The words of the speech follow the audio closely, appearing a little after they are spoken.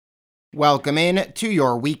Welcome in to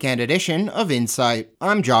your weekend edition of Insight.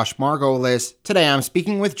 I'm Josh Margolis. Today I'm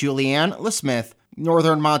speaking with Julianne LeSmith,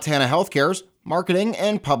 Northern Montana Healthcare's Marketing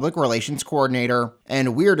and Public Relations Coordinator,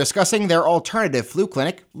 and we're discussing their alternative flu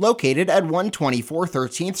clinic located at 124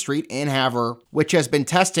 13th Street in Havre, which has been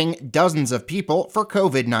testing dozens of people for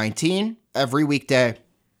COVID-19 every weekday.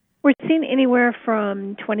 We're seeing anywhere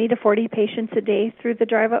from 20 to 40 patients a day through the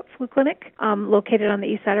drive-up flu clinic located on the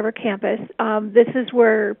east side of our campus. This is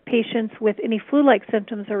where patients with any flu-like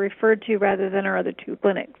symptoms are referred to rather than our other two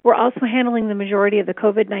clinics. We're also handling the majority of the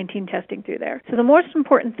COVID-19 testing through there. So the most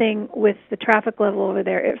important thing with the traffic level over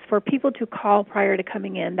there is for people to call prior to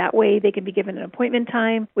coming in. That way they can be given an appointment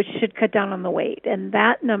time, which should cut down on the wait. And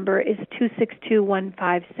that number is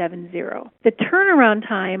 262-1570. The turnaround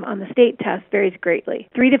time on the state test varies greatly.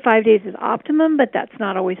 3 to 5 days is optimum, but that's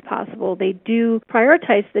not always possible. They do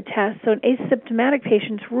prioritize the test, so an asymptomatic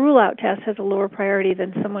patient's rule-out test has a lower priority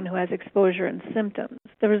than someone who has exposure and symptoms.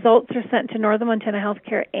 The results are sent to Northern Montana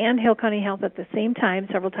Healthcare and Hill County Health at the same time,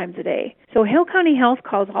 several times a day. So Hill County Health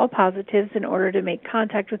calls all positives in order to make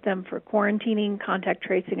contact with them for quarantining, contact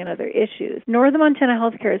tracing, and other issues. Northern Montana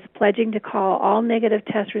Healthcare is pledging to call all negative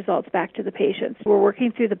test results back to the patients. We're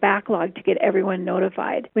working through the backlog to get everyone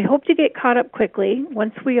notified. We hope to get caught up quickly.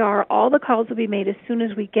 Once we are, all the calls will be made as soon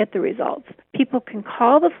as we get the results. People can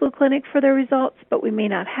call the flu clinic for their results, but we may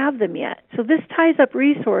not have them yet. So this ties up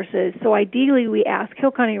resources. So ideally, we ask Hill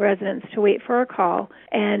County residents to wait for our call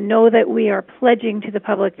and know that we are pledging to the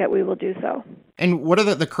public that we will do so. And what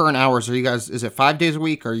are the current hours? Are you guys, is it 5 days a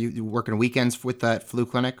week? Or are you working weekends with that flu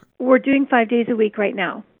clinic? We're doing 5 days a week right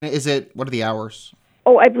now. What are the hours?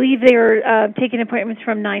 Oh, I believe they are taking appointments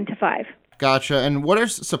from 9 to 5. Gotcha. And what are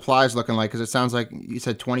supplies looking like? Because it sounds like you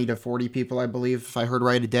said 20 to 40 people, I believe, if I heard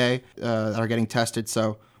right, a day that are getting tested.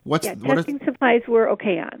 So testing supplies we're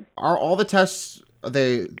okay on. Are all the tests,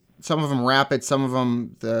 some of them rapid, some of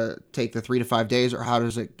them take the 3 to 5 days, or how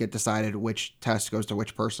does it get decided which test goes to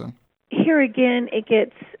which person? Here again, it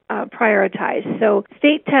gets prioritized. So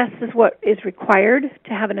state tests is what is required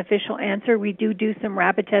to have an official answer. We do some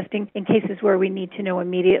rapid testing in cases where we need to know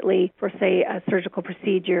immediately for, say, a surgical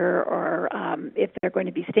procedure or if they're going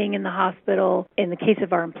to be staying in the hospital in the case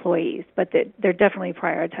of our employees, but they're definitely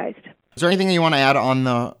prioritized. Is there anything you want to add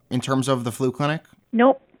in terms of the flu clinic?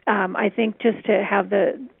 Nope. I think just to have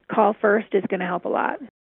the call first is going to help a lot.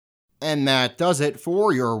 And that does it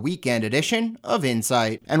for your weekend edition of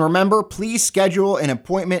Insight. And remember, please schedule an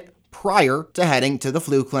appointment prior to heading to the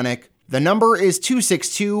flu clinic. The number is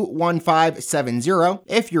 262-1570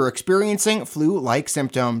 if you're experiencing flu-like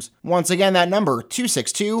symptoms. Once again, that number,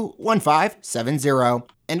 262-1570.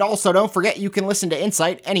 And also, don't forget you can listen to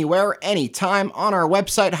Insight anywhere, anytime on our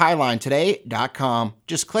website, highlinetoday.com.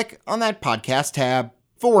 Just click on that podcast tab.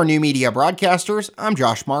 For New Media Broadcasters, I'm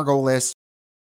Josh Margolis.